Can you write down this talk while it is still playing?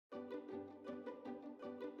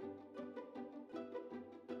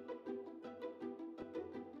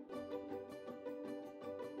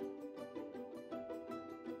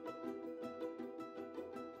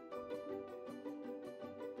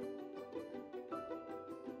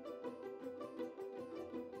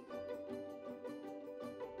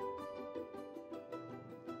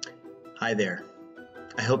Hi there.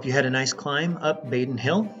 I hope you had a nice climb up Baden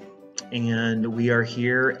Hill, and we are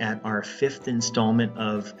here at our fifth installment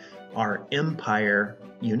of our Empire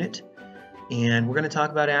unit, and we're going to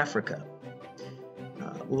talk about Africa.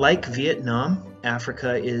 Like Vietnam,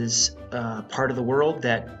 Africa is part of the world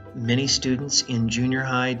that many students in junior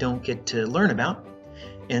high don't get to learn about,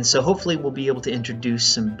 and so hopefully we'll be able to introduce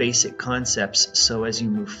some basic concepts so as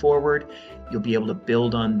you move forward, you'll be able to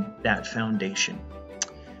build on that foundation.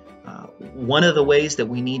 One of the ways that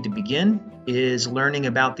we need to begin is learning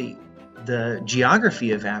about the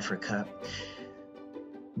geography of Africa.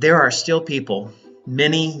 There are still people,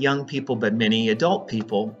 many young people, but many adult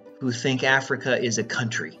people, who think Africa is a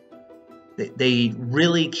country. They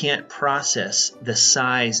really can't process the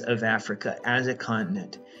size of Africa as a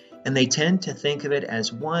continent, and they tend to think of it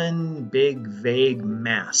as one big, vague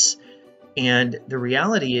mass. And the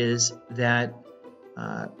reality is that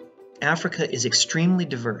Africa is extremely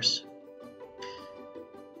diverse.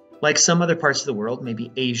 Like some other parts of the world,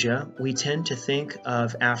 maybe Asia, we tend to think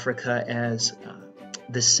of Africa as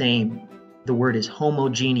the same. The word is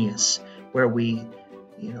homogeneous, where we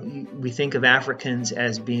think of Africans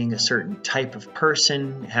as being a certain type of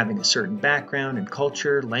person, having a certain background and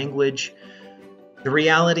culture, language. The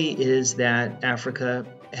reality is that Africa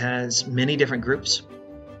has many different groups.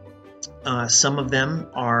 Some of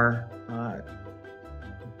them are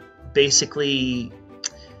basically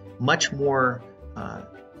much more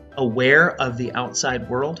aware of the outside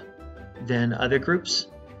world than other groups,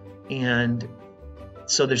 and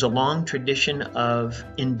so there's a long tradition of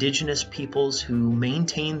indigenous peoples who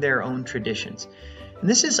maintain their own traditions. And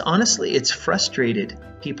this is honestly, it's frustrated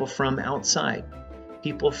people from outside,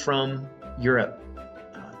 people from Europe,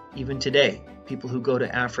 even today, people who go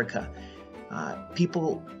to Africa.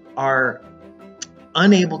 People are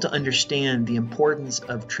unable to understand the importance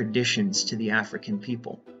of traditions to the African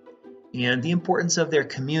people and the importance of their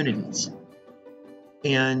communities.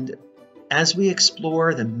 And as we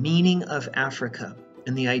explore the meaning of Africa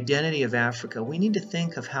and the identity of Africa, we need to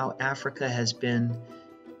think of how Africa has been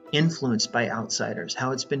influenced by outsiders,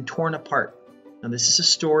 how it's been torn apart. Now, this is a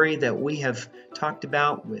story that we have talked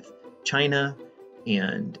about with China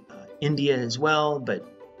and India as well, but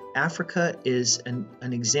Africa is an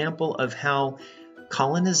example of how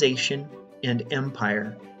colonization and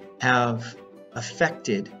empire have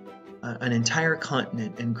affected an entire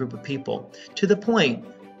continent and group of people, to the point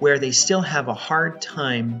where they still have a hard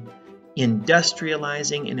time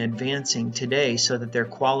industrializing and advancing today so that their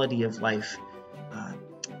quality of life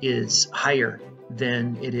is higher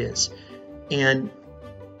than it is. And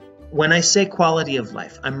when I say quality of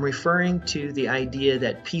life, I'm referring to the idea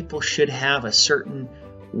that people should have a certain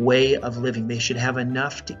way of living. They should have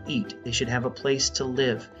enough to eat. They should have a place to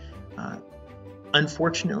live.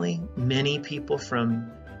 Unfortunately, many people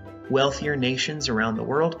from wealthier nations around the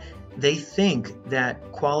world, they think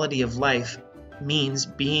that quality of life means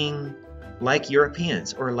being like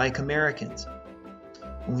Europeans or like Americans.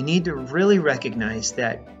 We need to really recognize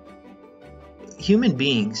that human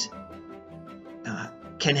beings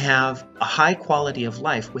can have a high quality of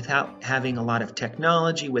life without having a lot of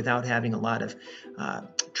technology, without having a lot of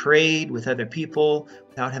trade with other people,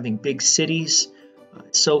 without having big cities.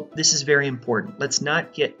 So this is very important. Let's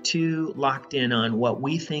not get too locked in on what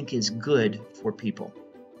we think is good for people.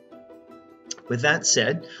 With that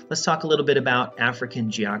said, let's talk a little bit about African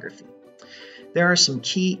geography. There are some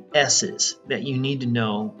key S's that you need to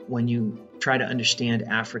know when you try to understand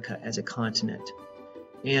Africa as a continent.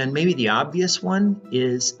 And maybe the obvious one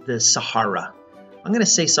is the Sahara. I'm going to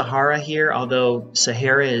say Sahara here, although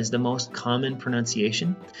Sahara is the most common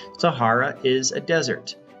pronunciation. Sahara is a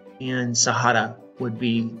desert, and Sahara would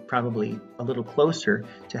be probably a little closer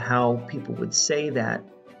to how people would say that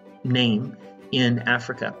name in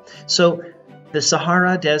Africa. So the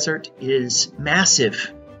Sahara Desert is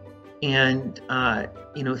massive, and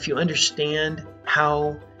if you understand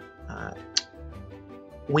how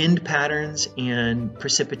wind patterns and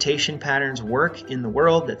precipitation patterns work in the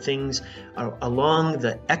world, that things are along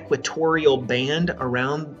the equatorial band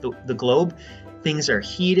around the globe, things are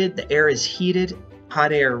heated, the air is heated,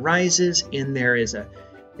 hot air rises, and there's a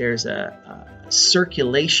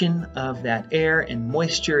circulation of that air, and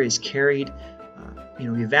moisture is carried.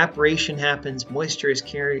 Evaporation happens, moisture is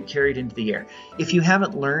carried into the air. If you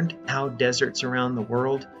haven't learned how deserts around the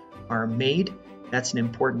world are made, that's an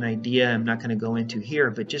important idea I'm not going to go into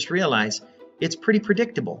here, but just realize it's pretty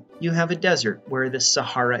predictable. You have a desert where the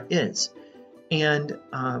Sahara is, and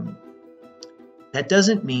that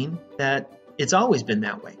doesn't mean that it's always been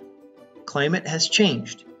that way. Climate has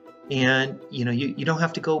changed, and you don't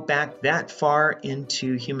have to go back that far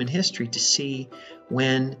into human history to see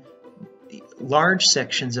when large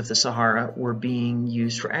sections of the Sahara were being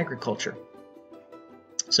used for agriculture.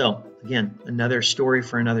 So again, another story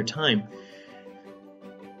for another time.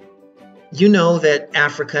 You know that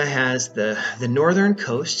Africa has the northern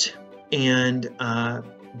coast, and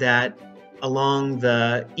that along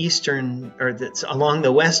the eastern, or that's along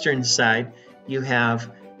the western side, you have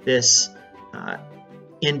this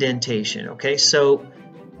indentation. Okay, so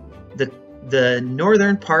the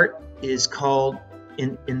northern part is called,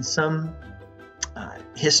 in some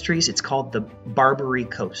histories, it's called the Barbary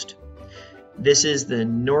Coast. This is the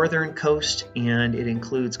northern coast, and it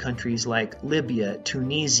includes countries like Libya,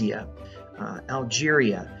 Tunisia,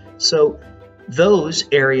 Algeria. So those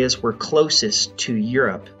areas were closest to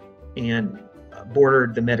Europe and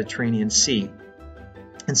bordered the Mediterranean Sea.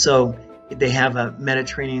 And so they have a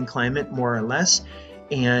Mediterranean climate, more or less,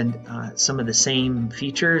 and some of the same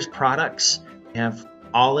features, products. They have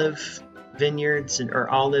olive vineyards or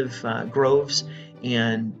olive groves,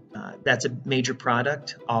 and that's a major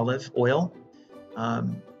product, olive oil,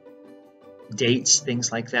 dates,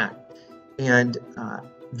 things like that. And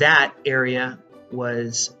that area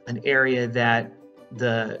was an area that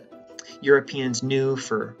the Europeans knew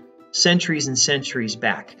for centuries and centuries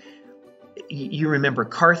back. You remember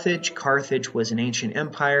Carthage. Carthage was an ancient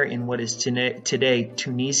empire in what is today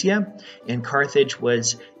Tunisia, and Carthage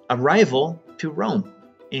was a rival to Rome.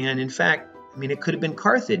 And in fact, I mean, it could have been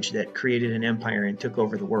Carthage that created an empire and took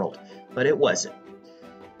over the world, but it wasn't.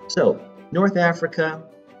 So North Africa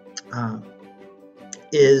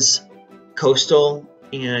is coastal,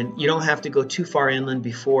 and you don't have to go too far inland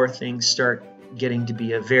before things start getting to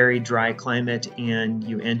be a very dry climate and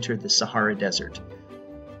you enter the Sahara Desert.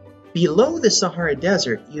 Below the Sahara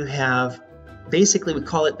Desert, you have, basically we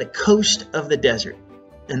call it the coast of the desert.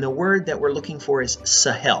 And the word that we're looking for is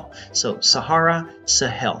Sahel. So Sahara,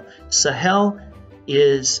 Sahel. Sahel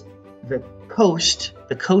is the coast,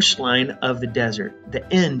 the coastline of the desert,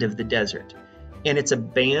 the end of the desert. And it's a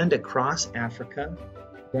band across Africa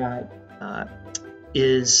that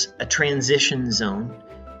is a transition zone,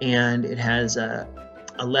 and it has a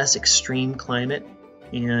less extreme climate.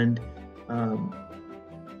 And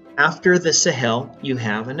after the Sahel, you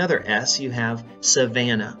have another S, you have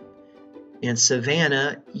savanna. And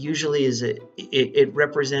savanna usually is it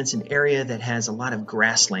represents an area that has a lot of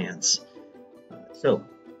grasslands. So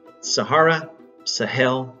Sahara,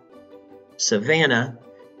 Sahel, savanna,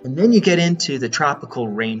 and then you get into the tropical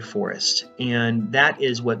rainforest. And that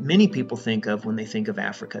is what many people think of when they think of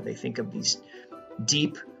Africa. They think of these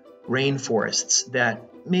deep rainforests that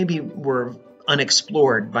maybe were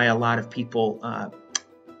unexplored by a lot of people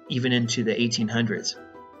even into the 1800s.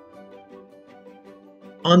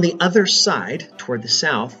 On the other side, toward the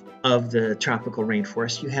south of the tropical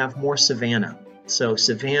rainforest, you have more savanna. So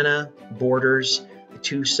savanna borders the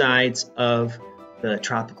two sides of the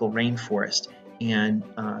tropical rainforest. And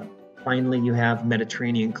finally, you have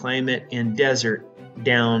Mediterranean climate and desert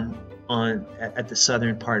down at the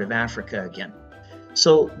southern part of Africa again.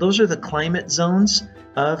 So those are the climate zones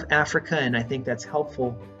of Africa, and I think that's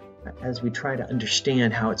helpful as we try to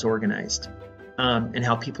understand how it's organized and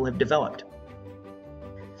how people have developed.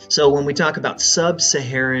 So when we talk about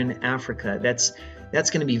sub-Saharan Africa, that's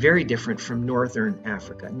going to be very different from northern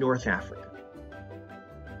Africa, North Africa.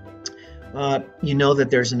 You know that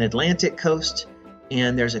there's an Atlantic coast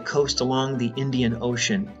and there's a coast along the Indian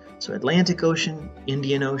Ocean. So Atlantic Ocean,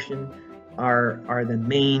 Indian Ocean are the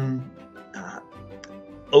main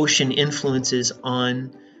ocean influences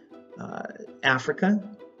on Africa.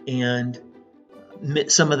 And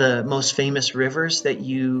some of the most famous rivers that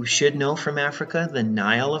you should know from Africa, the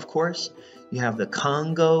Nile, of course. You have the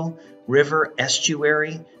Congo River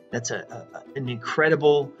estuary. That's an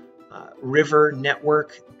incredible river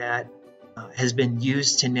network that has been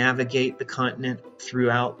used to navigate the continent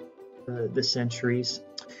throughout the centuries.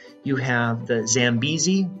 You have the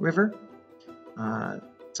Zambezi River.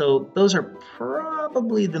 So those are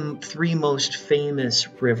probably the three most famous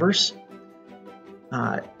rivers.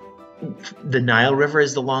 The Nile River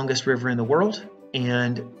is the longest river in the world,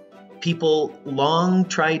 and people long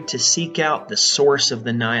tried to seek out the source of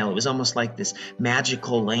the Nile. It was almost like this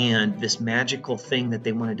magical land, this magical thing that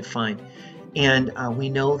they wanted to find. And we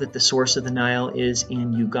know that the source of the Nile is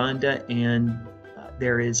in Uganda, and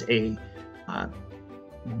there is a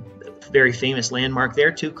very famous landmark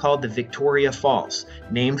there too called the Victoria Falls,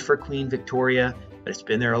 named for Queen Victoria, but it's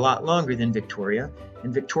been there a lot longer than Victoria.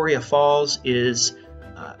 And Victoria Falls is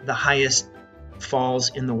the highest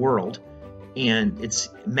falls in the world, and it's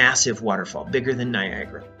a massive waterfall, bigger than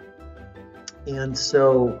Niagara. And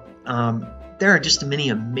so there are just many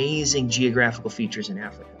amazing geographical features in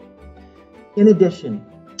Africa. In addition,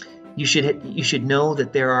 You should know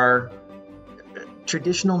that there are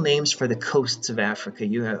traditional names for the coasts of Africa.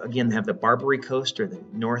 You again have the Barbary Coast, or the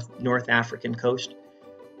North African coast.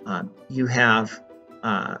 You have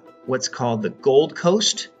what's called the Gold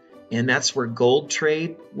Coast, and that's where gold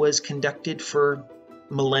trade was conducted for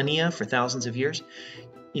millennia, for thousands of years.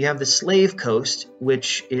 You have the Slave Coast,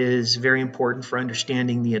 which is very important for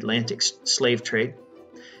understanding the Atlantic slave trade.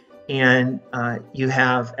 And you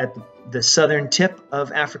have at the southern tip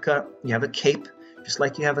of Africa, you have a cape, just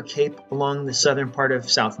like you have a cape along the southern part of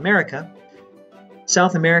South America.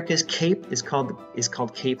 South America's cape is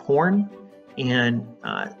called Cape Horn, and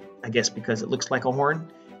I guess because it looks like a horn.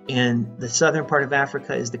 And the southern part of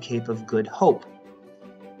Africa is the Cape of Good Hope.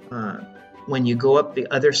 When you go up the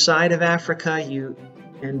other side of Africa, you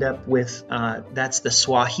end up with that's the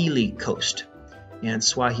Swahili coast, and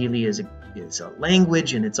Swahili is a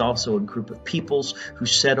language, and it's also a group of peoples who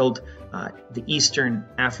settled the eastern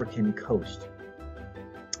African coast.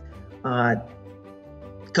 A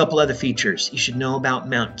couple other features you should know about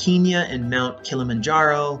Mount Kenya and Mount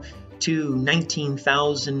Kilimanjaro, two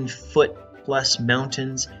 19,000 foot plus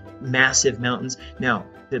mountains, massive mountains. Now,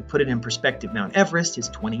 to put it in perspective, Mount Everest is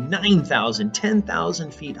 29,000,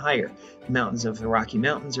 10,000 feet higher. The mountains of the Rocky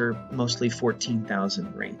Mountains are mostly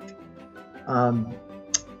 14,000 ranked.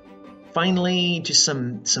 Finally, just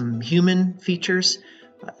some human features,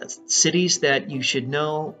 cities that you should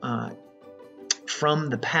know from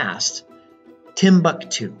the past.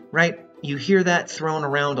 Timbuktu, right? You hear that thrown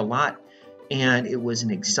around a lot, and it was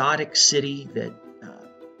an exotic city that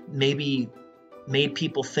maybe made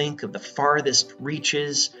people think of the farthest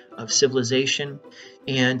reaches of civilization.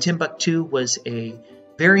 And Timbuktu was a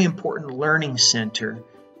very important learning center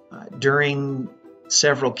during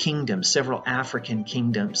several kingdoms, several African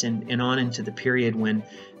kingdoms, and on into the period when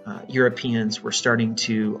Europeans were starting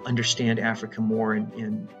to understand Africa more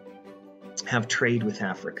and have trade with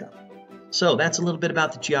Africa. So that's a little bit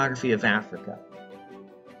about the geography of Africa.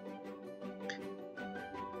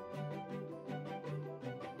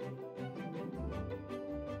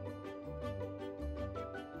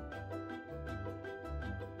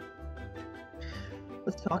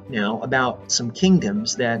 Let's talk now about some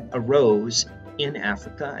kingdoms that arose in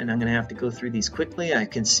Africa, and I'm going to have to go through these quickly. I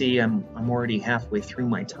can see I'm already halfway through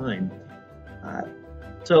my time.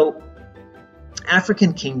 So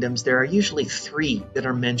African kingdoms, there are usually three that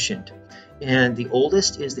are mentioned, and the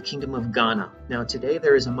oldest is the Kingdom of Ghana. Now today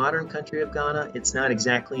there is a modern country of Ghana. It's not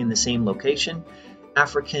exactly in the same location.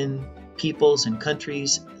 African peoples and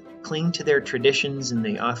countries cling to their traditions, and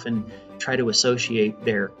they often try to associate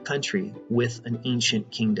their country with an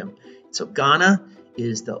ancient kingdom. So Ghana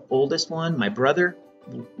is the oldest one. My brother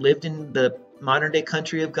lived in the modern day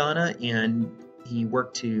country of Ghana, and he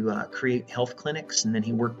worked to create health clinics, and then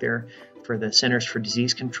he worked there for the Centers for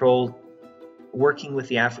Disease Control, working with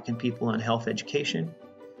the African people on health education.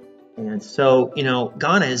 And so, you know,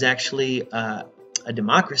 Ghana is actually a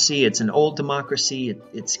democracy. It's an old democracy.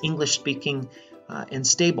 It's English speaking and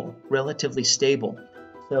stable, relatively stable.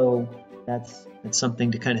 So that's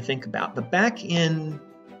something to kind of think about. But back in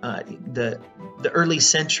the early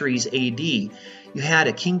centuries AD, you had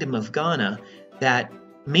a kingdom of Ghana that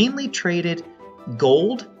mainly traded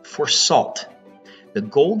gold for salt. The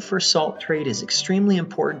gold for salt trade is extremely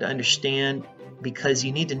important to understand, because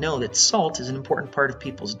you need to know that salt is an important part of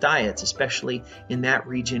people's diets, especially in that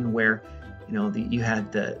region where, you know, you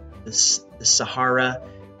had the Sahara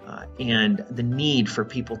and the need for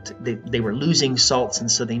people to, they were losing salts, and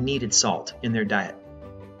so they needed salt in their diet.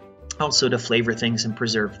 Also to flavor things and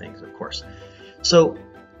preserve things, of course. So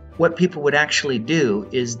what people would actually do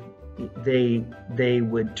is they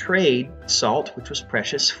would trade salt, which was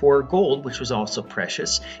precious, for gold, which was also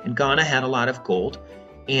precious. And Ghana had a lot of gold.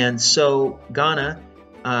 And so Ghana,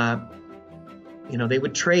 you know, they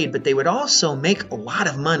would trade, but they would also make a lot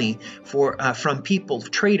of money from people,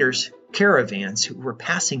 traders, caravans who were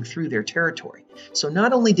passing through their territory. So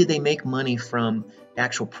not only did they make money from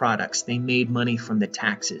actual products, they made money from the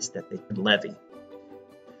taxes that they could levy.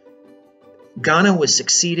 Ghana was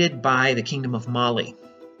succeeded by the Kingdom of Mali.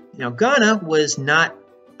 Now, Ghana was not,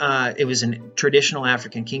 it was a traditional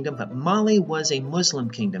African kingdom, but Mali was a Muslim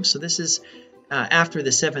kingdom. So this is after the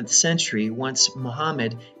 7th century, once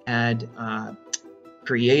Muhammad had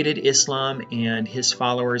created Islam and his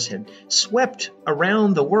followers had swept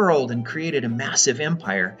around the world and created a massive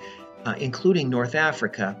empire, including North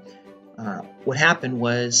Africa. What happened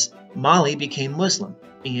was Mali became Muslim,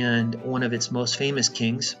 and one of its most famous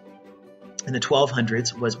kings in the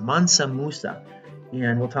 1200s was Mansa Musa.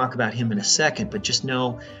 And we'll talk about him in a second, but just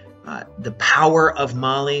know the power of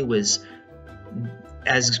Mali was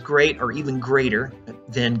as great or even greater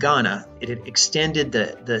than Ghana. It had extended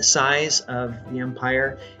the size of the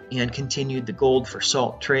empire and continued the gold for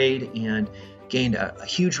salt trade and gained a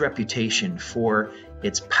huge reputation for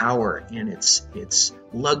its power and its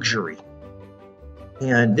luxury.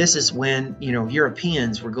 And this is when,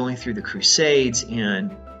 Europeans were going through the Crusades,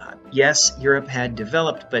 and yes, Europe had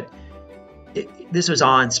developed, but this was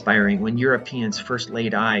awe-inspiring when Europeans first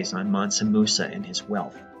laid eyes on Mansa Musa and his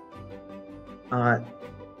wealth.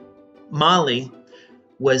 Mali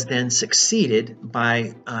was then succeeded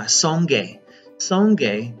by Songhai.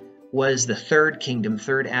 Songhai was the third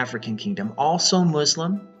African kingdom, also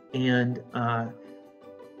Muslim, and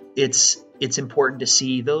it's important to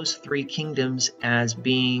see those three kingdoms as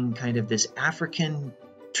being kind of this African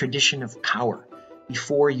tradition of power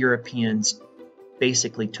before Europeans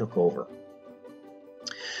basically took over.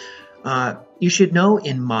 You should know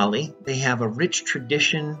in Mali, they have a rich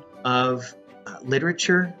tradition of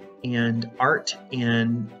literature and art,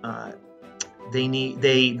 and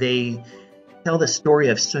they tell the story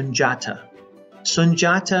of Sunjata.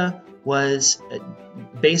 Sunjata was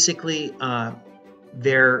basically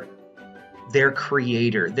their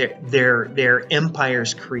creator, their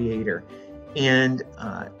empire's creator, and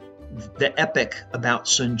the epic about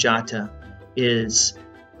Sunjata is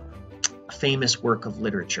a famous work of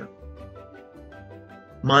literature.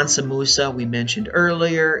 Mansa Musa, we mentioned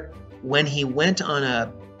earlier, when he went on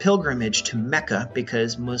a pilgrimage to Mecca,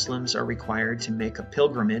 because Muslims are required to make a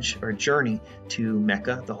pilgrimage or a journey to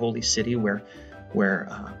Mecca, the holy city where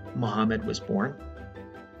Muhammad was born.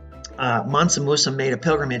 Mansa Musa made a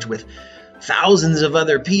pilgrimage with thousands of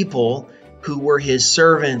other people who were his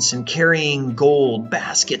servants and carrying gold,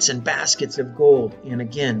 baskets and baskets of gold. And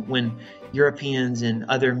again, when Europeans and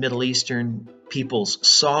other Middle Eastern peoples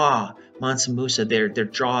saw Mansa Musa, their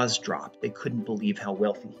jaws dropped. They couldn't believe how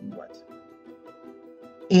wealthy he was.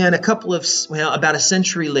 And about a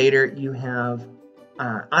century later, you have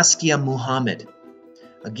Askia Muhammad,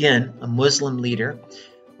 again, a Muslim leader.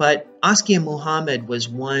 But Askia Muhammad was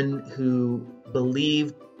one who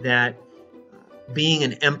believed that being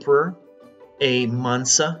an emperor, a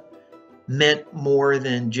Mansa, meant more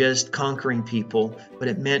than just conquering people, but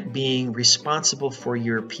it meant being responsible for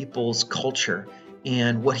your people's culture.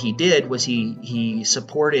 And what he did was he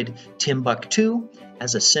supported Timbuktu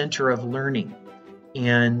as a center of learning.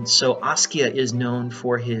 And so Askia is known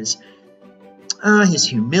for his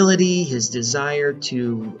humility, his desire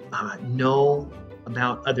to know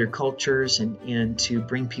about other cultures and to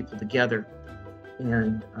bring people together.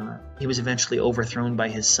 And he was eventually overthrown by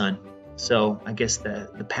his son. So I guess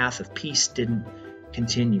the path of peace didn't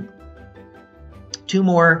continue. Two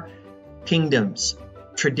more kingdoms,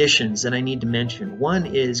 traditions that I need to mention. One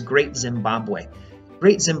is Great Zimbabwe.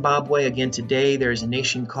 Great Zimbabwe, again, today there's a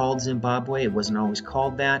nation called Zimbabwe. It wasn't always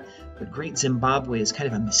called that, but Great Zimbabwe is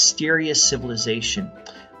kind of a mysterious civilization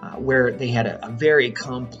where they had a very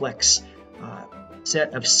complex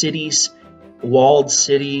set of cities, walled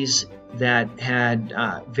cities that had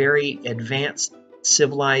very advanced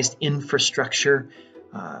civilized infrastructure,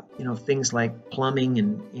 things like plumbing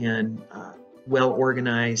and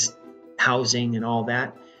well-organized housing and all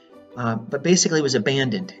that. But basically it was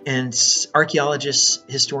abandoned, and archaeologists,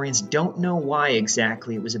 historians don't know why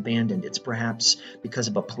exactly it was abandoned. It's perhaps because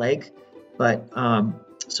of a plague, but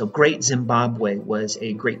so Great Zimbabwe was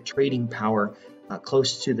a great trading power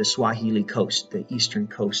close to the Swahili coast, the eastern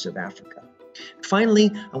coast of Africa.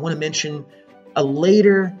 Finally, I want to mention a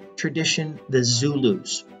later tradition, the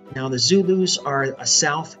Zulus. Now, the Zulus are a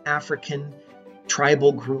South African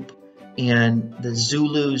tribal group, and the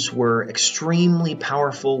Zulus were extremely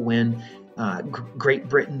powerful when Great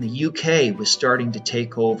Britain, the UK, was starting to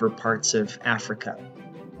take over parts of Africa.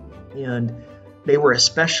 And they were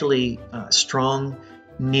especially strong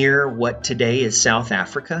near what today is South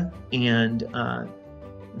Africa, and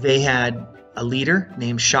they had a leader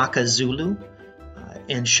named Shaka Zulu.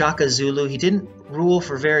 And Shaka Zulu, he didn't rule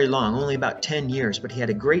for very long, only about 10 years, but he had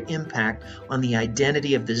a great impact on the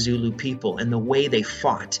identity of the Zulu people and the way they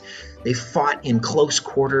fought. They fought in close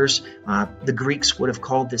quarters. The Greeks would have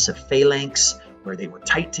called this a phalanx, where they were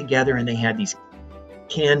tight together and they had these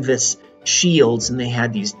canvas shields and they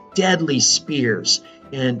had these deadly spears.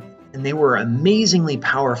 And they were amazingly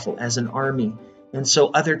powerful as an army. And so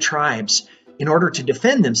other tribes, in order to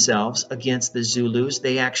defend themselves against the Zulus,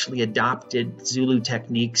 they actually adopted Zulu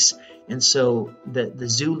techniques. And so the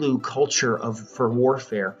Zulu culture for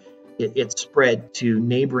warfare, it spread to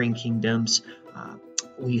neighboring kingdoms.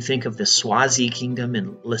 We think of the Swazi kingdom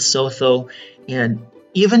and Lesotho. And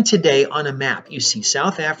even today on a map, you see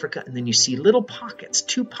South Africa, and then you see little pockets,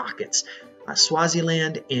 2 pockets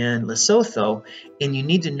Swaziland and Lesotho, and you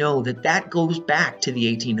need to know that that goes back to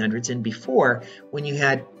the 1800s and before, when you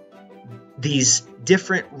had these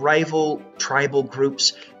different rival tribal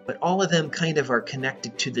groups, but all of them kind of are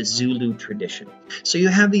connected to the Zulu tradition. So you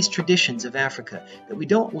have these traditions of Africa that we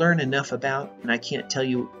don't learn enough about, and I can't tell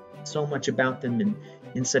you so much about them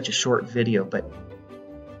in such a short video, but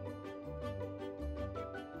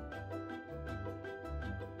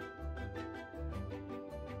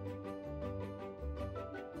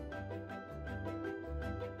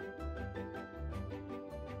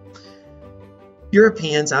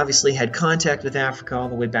Europeans obviously had contact with Africa all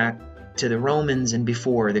the way back to the Romans and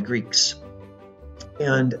before the Greeks.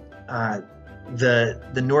 And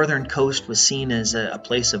the northern coast was seen as a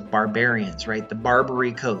place of barbarians, right? The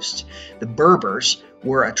Barbary coast. The Berbers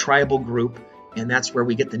were a tribal group, and that's where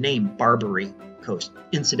we get the name Barbary Coast.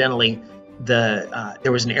 Incidentally, there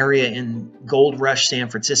was an area in Gold Rush San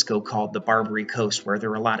Francisco called the Barbary Coast, where there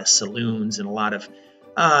were a lot of saloons and a lot of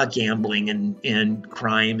gambling and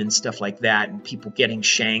crime and stuff like that, and people getting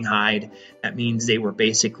shanghaied. That means they were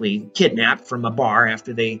basically kidnapped from a bar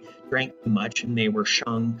after they drank too much, and they were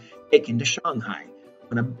taken to Shanghai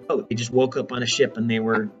on a boat. They just woke up on a ship, and they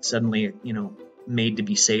were suddenly, made to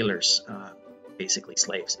be sailors, basically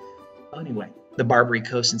slaves. Anyway, the Barbary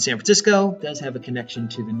Coast in San Francisco does have a connection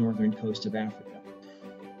to the northern coast of Africa.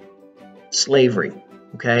 Slavery.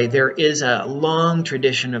 Okay, there is a long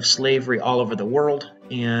tradition of slavery all over the world,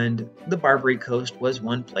 and the Barbary Coast was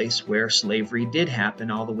one place where slavery did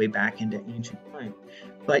happen all the way back into ancient time.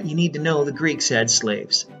 But you need to know the Greeks had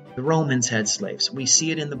slaves. The Romans had slaves. We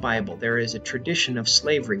see it in the Bible. There is a tradition of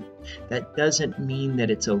slavery. That doesn't mean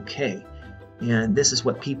that it's okay. And this is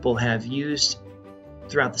what people have used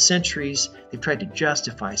throughout the centuries. They've tried to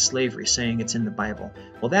justify slavery, saying it's in the Bible.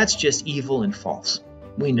 Well, that's just evil and false.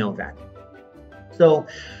 We know that. So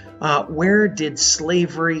where did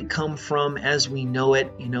slavery come from as we know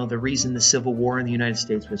it? The reason the Civil War in the United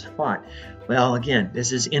States was fought. Well, again,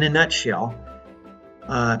 this is in a nutshell.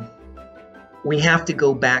 We have to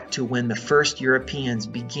go back to when the first Europeans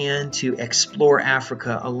began to explore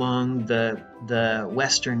Africa along the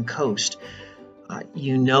western coast.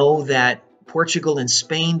 You know that Portugal and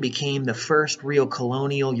Spain became the first real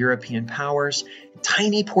colonial European powers.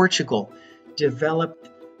 Tiny Portugal developed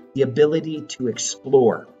the ability to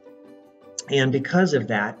explore. And because of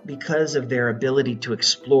that, because of their ability to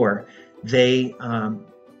explore, they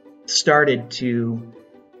started to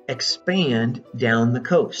expand down the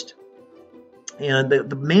coast. And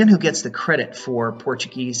the man who gets the credit for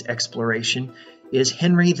Portuguese exploration is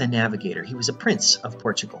Henry the Navigator. He was a prince of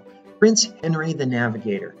Portugal. Prince Henry the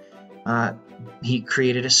Navigator. He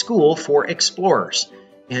created a school for explorers.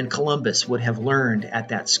 And Columbus would have learned at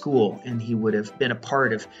that school, and he would have been a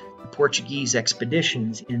part of the Portuguese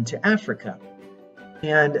expeditions into Africa.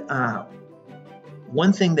 And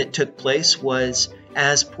one thing that took place was,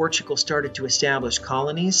 as Portugal started to establish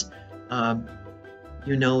colonies,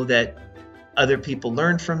 you know that other people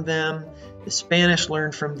learned from them, the Spanish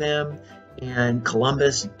learned from them, and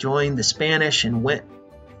Columbus joined the Spanish and went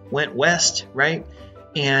west, right?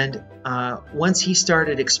 And once he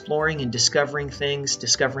started exploring and discovering things,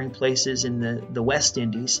 discovering places in the West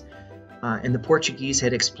Indies, and the Portuguese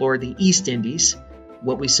had explored the East Indies,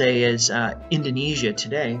 what we say is Indonesia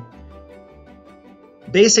today,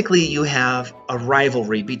 basically you have a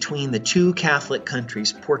rivalry between the two Catholic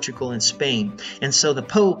countries, Portugal and Spain. And so the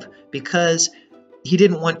Pope, because he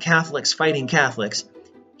didn't want Catholics fighting Catholics,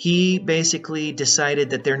 he basically decided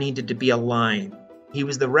that there needed to be a line. He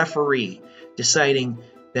was the referee, deciding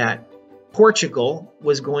that Portugal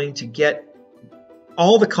was going to get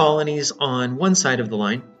all the colonies on one side of the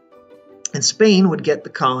line, and Spain would get the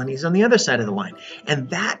colonies on the other side of the line. And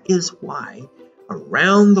that is why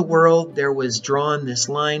around the world there was drawn this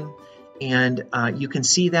line, and you can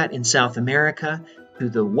see that in South America to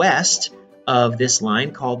the west of this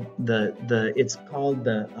line called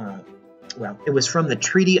it was from the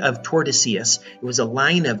Treaty of Tordesillas. It was a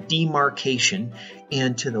line of demarcation,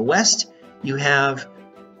 and to the west you have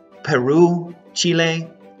Peru, Chile,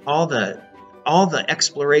 all the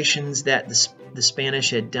explorations that the Spanish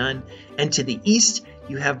had done, and to the east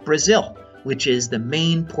you have Brazil, which is the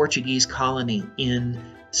main Portuguese colony in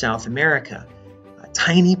South America.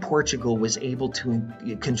 Tiny Portugal was able to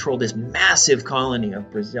control this massive colony of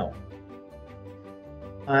Brazil.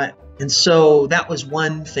 And so that was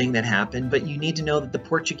one thing that happened, but you need to know that the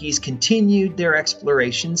Portuguese continued their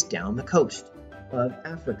explorations down the coast of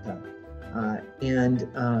Africa. I'm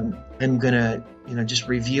going to, just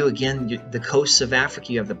review again the coasts of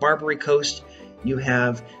Africa. You have the Barbary Coast, you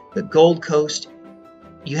have the Gold Coast,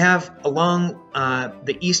 you have along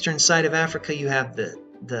the eastern side of Africa, you have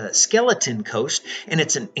the Skeleton Coast, and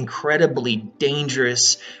it's an incredibly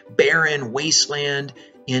dangerous, barren wasteland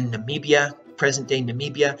in Namibia, present-day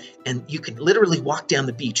Namibia, and you can literally walk down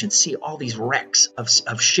the beach and see all these wrecks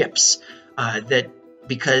of ships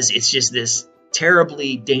because it's just this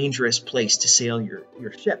terribly dangerous place to sail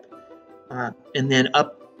your ship. And then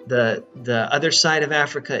up the other side of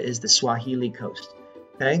Africa is the Swahili coast.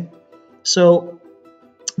 Okay, so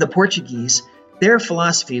the Portuguese, their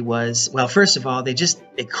philosophy was, well, first of all, they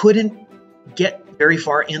couldn't get very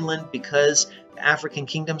far inland because the African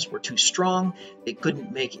kingdoms were too strong. They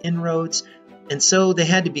couldn't make inroads. And so they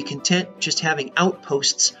had to be content just having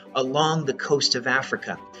outposts along the coast of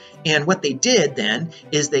Africa. And what they did then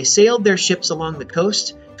is they sailed their ships along the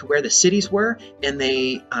coast to where the cities were, and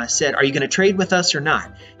they said, are you going to trade with us or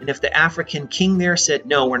not? And if the African king there said,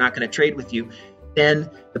 no, we're not going to trade with you, then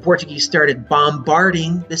the Portuguese started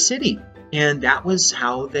bombarding the city. And that was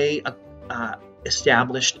how they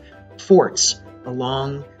established forts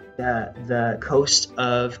along the coast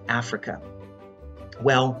of Africa.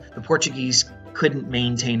 Well, the Portuguese couldn't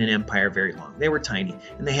maintain an empire very long. They were tiny,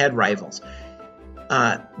 and they had rivals.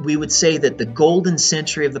 We would say that the golden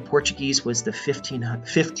century of the Portuguese was the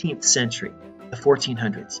 15th century, the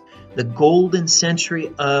 1400s. The golden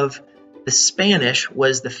century of the Spanish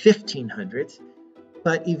was the 1500s,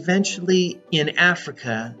 but eventually in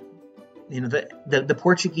Africa, the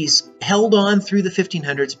Portuguese held on through the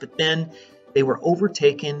 1500s, but then they were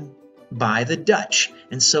overtaken by the Dutch.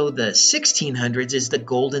 And so the 1600s is the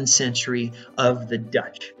golden century of the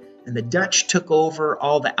Dutch. And the Dutch took over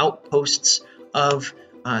all the outposts of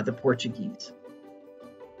the Portuguese.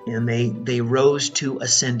 And they rose to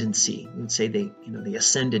ascendancy. You would say they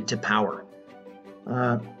ascended to power.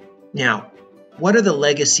 Now, what are the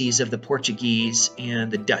legacies of the Portuguese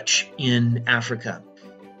and the Dutch in Africa?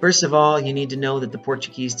 First of all, you need to know that the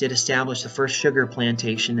Portuguese did establish the first sugar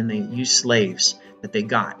plantation, and they used slaves that they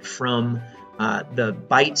got from the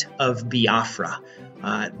Bight of Biafra.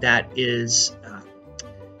 That is,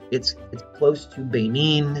 it's close to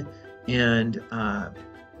Benin, and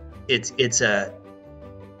it's a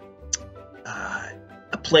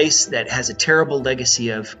place that has a terrible legacy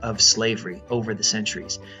of slavery over the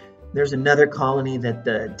centuries. There's another colony that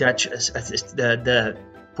the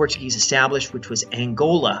Portuguese established, which was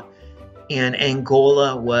Angola. And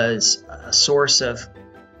Angola was a source of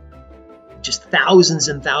just thousands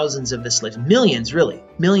and thousands of the slaves, millions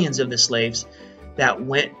of the slaves that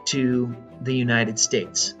went to the United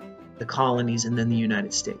States, the colonies, and then the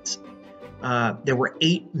United States. There were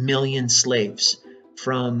 8 million slaves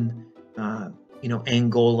from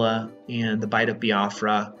Angola and the Bight of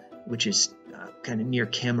Biafra, which is kind of near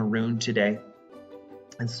Cameroon today.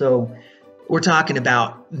 And so we're talking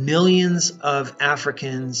about millions of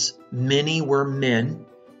Africans. Many were men.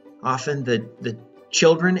 Often the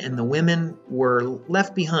children and the women were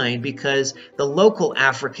left behind because the local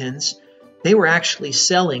Africans, they were actually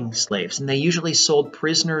selling slaves, and they usually sold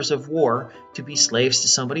prisoners of war to be slaves to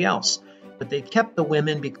somebody else. But they kept the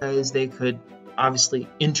women because they could obviously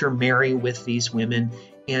intermarry with these women,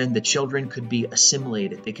 and the children could be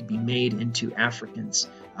assimilated. They could be made into Africans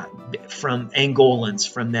from Angolans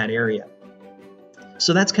from that area.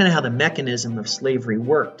 So that's kind of how the mechanism of slavery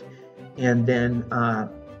worked. And then,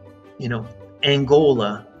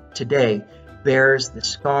 Angola today bears the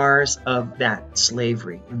scars of that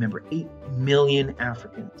slavery. Remember, 8 million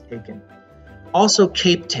Africans taken. Also,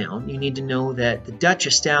 Cape Town. You need to know that the Dutch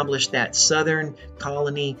established that southern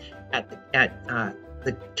colony at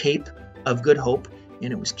the Cape of Good Hope,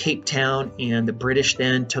 and it was Cape Town, and the British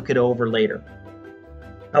then took it over later.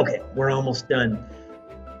 Okay, we're almost done.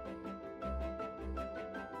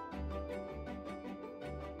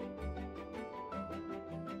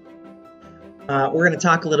 We're going to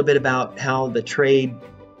talk a little bit about how the trade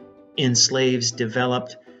in slaves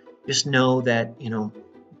developed. Just know that,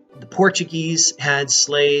 the Portuguese had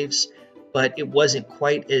slaves, but it wasn't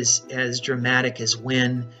quite as dramatic as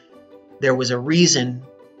when there was a reason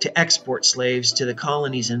to export slaves to the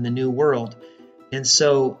colonies in the New World. And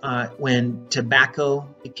so when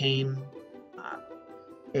tobacco became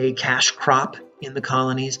a cash crop in the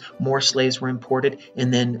colonies, more slaves were imported,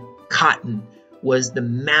 and then cotton was the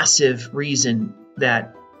massive reason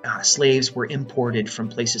that slaves were imported from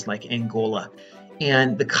places like Angola.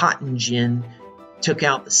 And the cotton gin took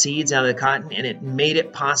out the seeds out of the cotton, and it made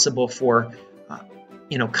it possible for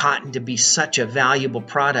cotton to be such a valuable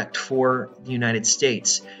product for the United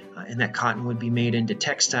States, and that cotton would be made into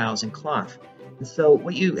textiles and cloth. And so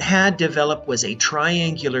what you had developed was a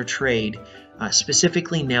triangular trade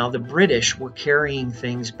Specifically now, the British were carrying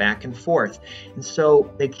things back and forth. And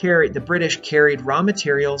so the British carried raw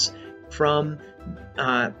materials from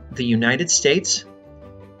the United States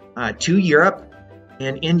to Europe.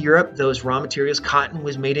 And in Europe, those raw materials, cotton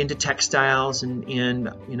was made into textiles, and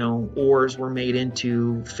ores were made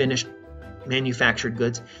into finished manufactured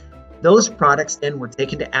goods. Those products then were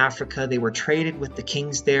taken to Africa. They were traded with the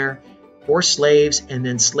kings there for slaves, and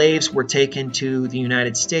then slaves were taken to the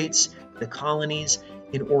United States, the colonies,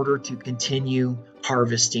 in order to continue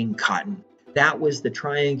harvesting cotton. That was the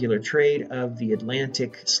triangular trade of the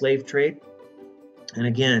Atlantic slave trade. And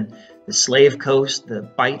again, the slave coast, the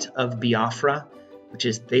Bight of Biafra, which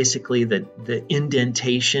is basically the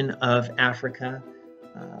indentation of Africa.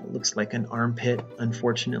 Looks like an armpit,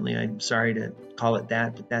 unfortunately. I'm sorry to call it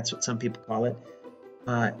that, but that's what some people call it.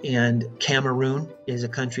 And Cameroon is a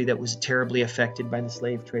country that was terribly affected by the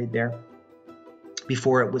slave trade there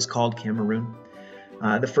before it was called Cameroon.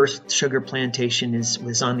 The first sugar plantation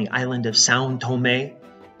was on the island of São Tomé.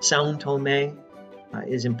 São Tomé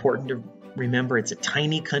is important to remember. It's a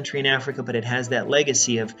tiny country in Africa, but it has that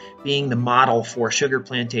legacy of being the model for sugar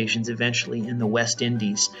plantations eventually in the West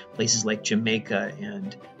Indies, places like Jamaica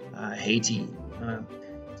and Haiti.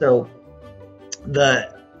 So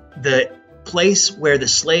the place where the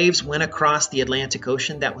slaves went across the Atlantic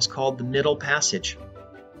Ocean, that was called the Middle Passage.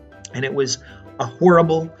 And it was a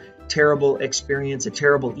horrible, terrible experience, a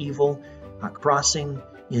terrible evil, crossing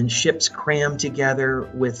in ships crammed together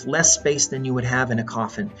with less space than you would have in a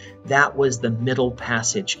coffin. That was the Middle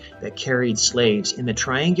Passage that carried slaves in the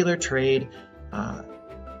triangular trade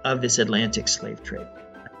of this Atlantic slave trade.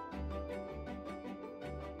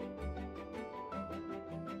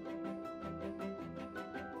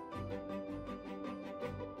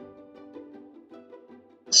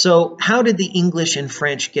 So how did the English and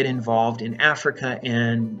French get involved in Africa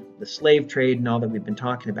and the slave trade and all that we've been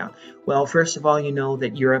talking about? Well, first of all, you know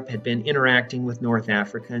that Europe had been interacting with North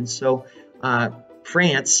Africa, and so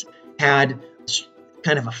France had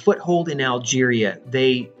kind of a foothold in Algeria.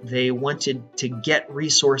 They wanted to get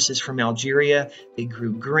resources from Algeria. They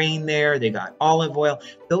grew grain there. They got olive oil.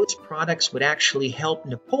 Those products would actually help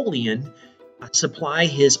Napoleon supply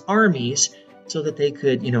his armies, so that they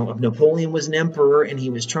could, if Napoleon was an emperor and he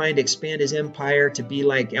was trying to expand his empire to be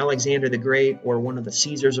like Alexander the Great or one of the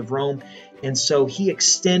Caesars of Rome, and so he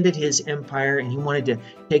extended his empire and he wanted to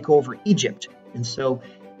take over Egypt. And so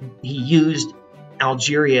he used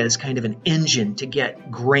Algeria as kind of an engine to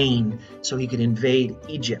get grain so he could invade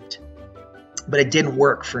Egypt. But it didn't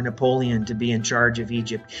work for Napoleon to be in charge of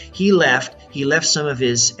Egypt. He left some of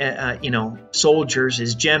his, soldiers,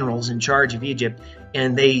 his generals in charge of Egypt,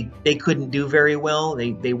 and they couldn't do very well.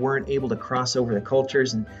 They weren't able to cross over the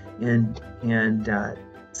cultures, and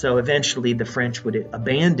so eventually the French would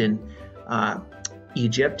abandon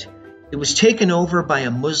Egypt. It was taken over by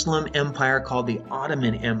a Muslim empire called the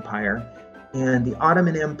Ottoman Empire, and the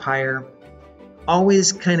Ottoman Empire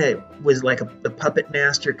always kind of was like the puppet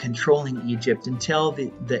master controlling Egypt until the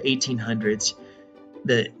 1800s.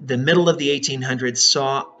 The middle of the 1800s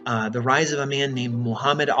saw the rise of a man named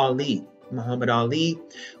Muhammad Ali. Muhammad Ali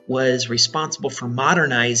was responsible for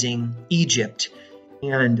modernizing Egypt.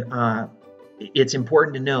 And it's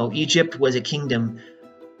important to know, Egypt was a kingdom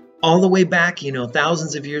all the way back,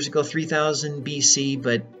 thousands of years ago, 3000 BC,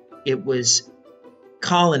 but it was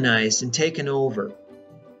colonized and taken over.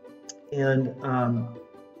 And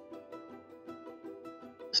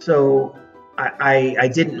so I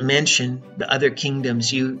didn't mention the other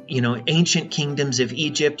kingdoms. Ancient kingdoms of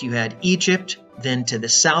Egypt. You had Egypt. Then to the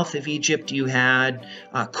south of Egypt, you had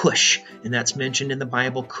Cush, and that's mentioned in the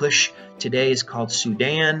Bible. Cush today is called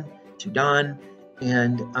Sudan,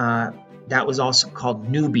 and that was also called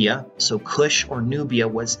Nubia. So Cush or Nubia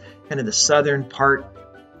was kind of the southern part.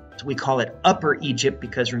 So we call it Upper Egypt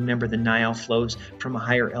because remember the Nile flows from a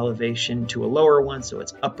higher elevation to a lower one, so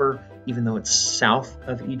it's upper even though it's south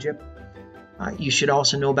of Egypt. You should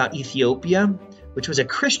also know about Ethiopia, which was a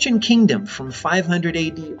Christian kingdom from 500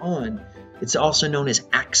 AD on. It's also known as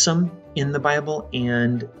Axum in the Bible,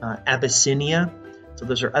 and Abyssinia. So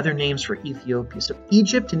those are other names for Ethiopia. So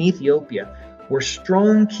Egypt and Ethiopia were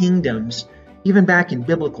strong kingdoms even back in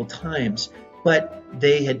biblical times, but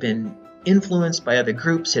they had been influenced by other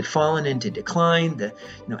groups, had fallen into decline.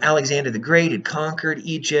 Alexander the Great had conquered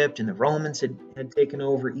Egypt, and the Romans had taken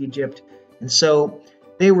over Egypt. And so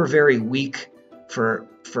they were very weak for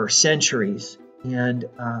centuries. And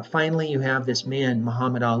finally, you have this man,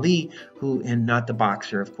 Muhammad Ali, and not the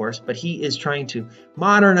boxer, of course, but he is trying to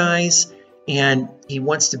modernize, and he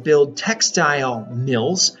wants to build textile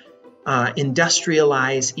mills,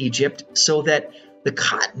 industrialize Egypt so that the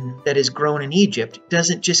cotton that is grown in Egypt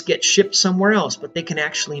doesn't just get shipped somewhere else, but they can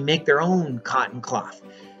actually make their own cotton cloth.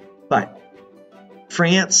 But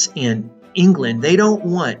France and England, they don't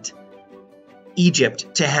want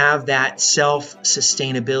Egypt to have that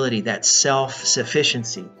self-sustainability, that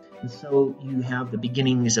self-sufficiency. And so you have the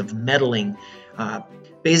beginnings of meddling.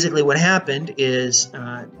 Basically what happened is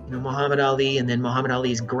Muhammad Ali and then Muhammad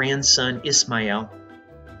Ali's grandson Ismail,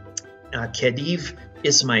 Khedive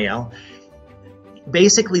Ismail,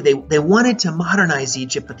 basically they wanted to modernize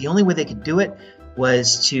Egypt, but the only way they could do it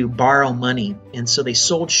was to borrow money. And so they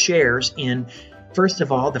sold shares in, first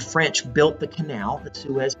of all, the French built the canal, the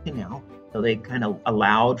Suez Canal. So they kind of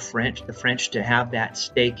allowed the French to have that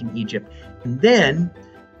stake in Egypt. And then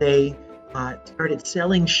they started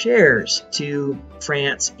selling shares to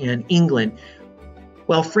France and England.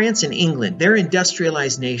 Well, France and England, they're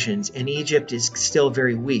industrialized nations, and Egypt is still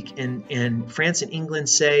very weak. And France and England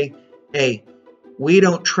say, hey, we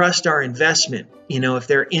don't trust our investment. If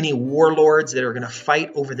there are any warlords that are going to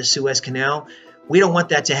fight over the Suez Canal, we don't want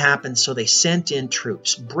that to happen. So they sent in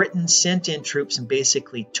troops. Britain sent in troops and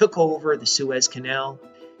basically took over the Suez Canal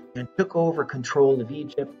and took over control of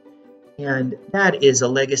Egypt. And that is a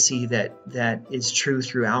legacy that is true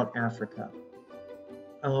throughout Africa.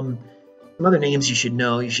 Some other names you should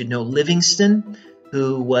know. You should know Livingstone,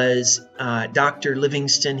 who was Dr.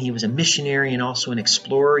 Livingstone. He was a missionary and also an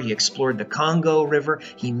explorer. He explored the Congo River.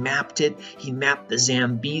 He mapped it. He mapped the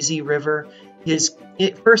Zambezi River. His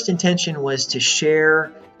first intention was to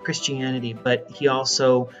share Christianity, but he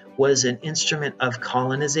also was an instrument of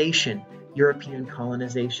colonization, European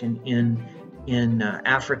colonization in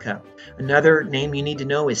Africa. Another name you need to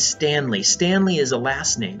know is Stanley. Stanley is a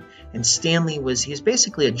last name, and he's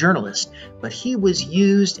basically a journalist, but he was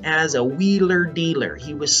used as a wheeler dealer.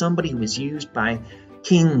 He was somebody who was used by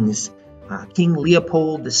kings. King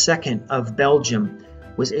Leopold II of Belgium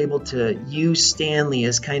was able to use Stanley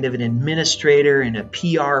as kind of an administrator and a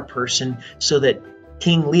PR person so that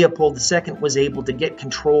King Leopold II was able to get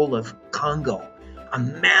control of Congo, a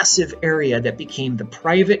massive area that became the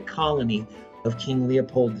private colony of King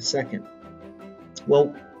Leopold II.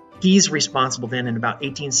 Well, he's responsible then in about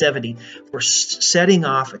 1870 for setting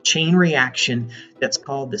off a chain reaction that's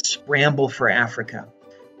called the Scramble for Africa.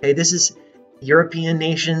 Okay, this is European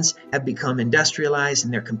nations have become industrialized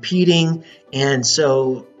and they're competing. And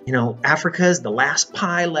so, Africa is the last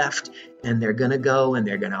pie left, and they're going to go and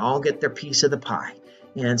they're going to all get their piece of the pie.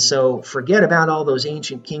 And so forget about all those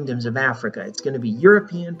ancient kingdoms of Africa. It's going to be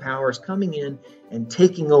European powers coming in and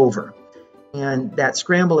taking over. And that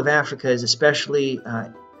scramble of Africa is especially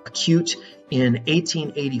acute in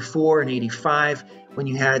 1884 and 85 when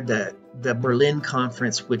you had the Berlin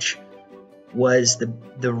Conference, which was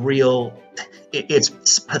the real,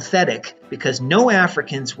 it's pathetic because no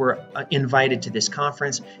Africans were invited to this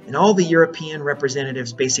conference, and all the European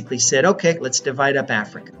representatives basically said, okay, let's divide up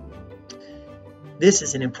Africa. This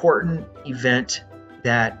is an important event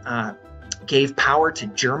that gave power to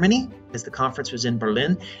Germany, as the conference was in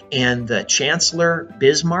Berlin, and the Chancellor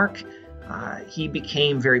Bismarck, he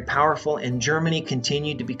became very powerful, and Germany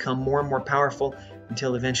continued to become more and more powerful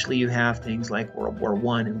until eventually you have things like World War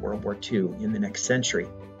I and World War II in the next century.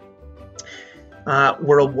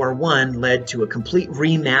 World War I led to a complete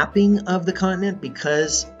remapping of the continent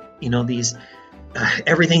because,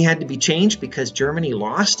 everything had to be changed because Germany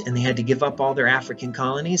lost and they had to give up all their African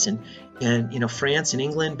colonies, and France and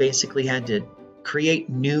England basically had to create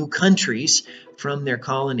new countries from their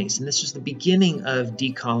colonies. And this was the beginning of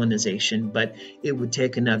decolonization, but it would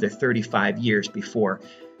take another 35 years before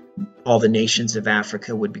all the nations of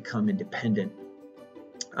Africa would become independent.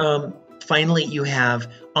 Finally, you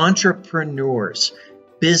have entrepreneurs,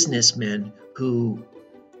 businessmen who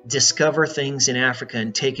discover things in Africa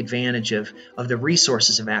and take advantage of the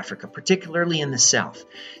resources of Africa, particularly in the South.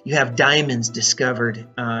 You have diamonds discovered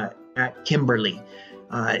at Kimberley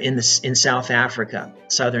in South Africa,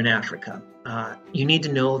 Southern Africa. You need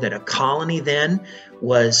to know that a colony then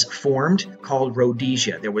was formed called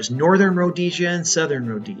Rhodesia. There was Northern Rhodesia and Southern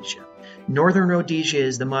Rhodesia. Northern Rhodesia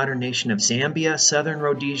is the modern nation of Zambia. Southern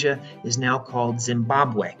Rhodesia is now called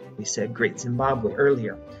Zimbabwe. We said Great Zimbabwe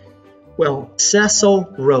earlier. Well,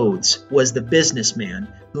 Cecil Rhodes was the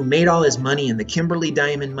businessman who made all his money in the Kimberley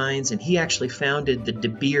diamond mines, and he actually founded the De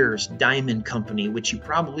Beers Diamond Company, which you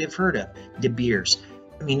probably have heard of, De Beers.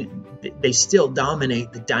 I mean, they still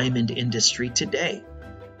dominate the diamond industry today.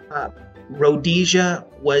 Rhodesia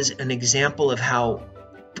was an example of how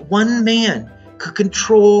one man could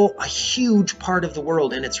control a huge part of the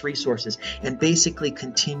world and its resources and basically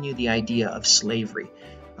continue the idea of slavery.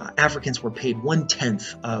 Africans were paid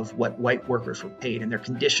 1/10 of what white workers were paid, and their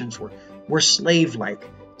conditions were were slave-like.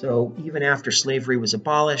 So even after slavery was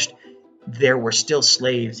abolished, there were still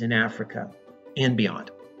slaves in Africa and beyond.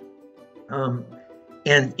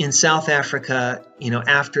 And in South Africa,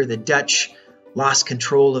 after the Dutch lost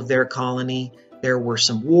control of their colony, there were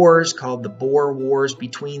some wars called the Boer Wars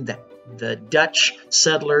between the Dutch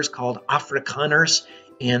settlers called Afrikaners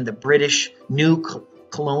and the British, new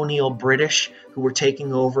colonial British, who were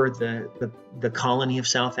taking over the colony of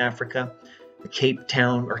South Africa, the Cape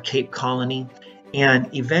Town or Cape Colony.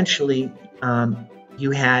 And eventually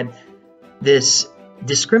you had this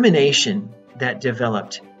discrimination that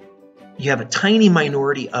developed. You have a tiny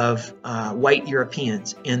minority of white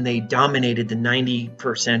Europeans, and they dominated the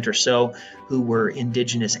 90% or so who were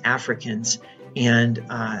indigenous Africans. And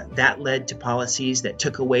that led to policies that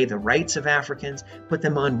took away the rights of Africans, put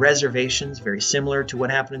them on reservations, very similar to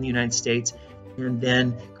what happened in the United States, and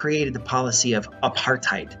then created the policy of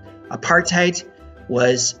apartheid. Apartheid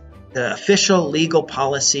was the official legal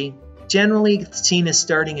policy, generally seen as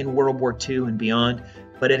starting in World War II and beyond,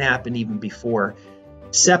 but it happened even before,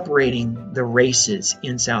 separating the races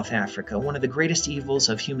in South Africa, one of the greatest evils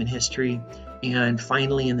of human history. And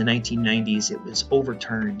finally, in the 1990s, it was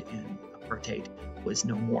overturned and apartheid was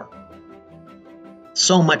no more.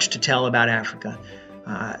 So much to tell about Africa.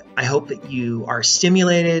 I hope that you are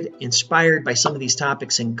stimulated, inspired by some of these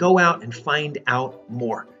topics, and go out and find out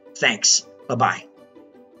more. Thanks. Bye-bye.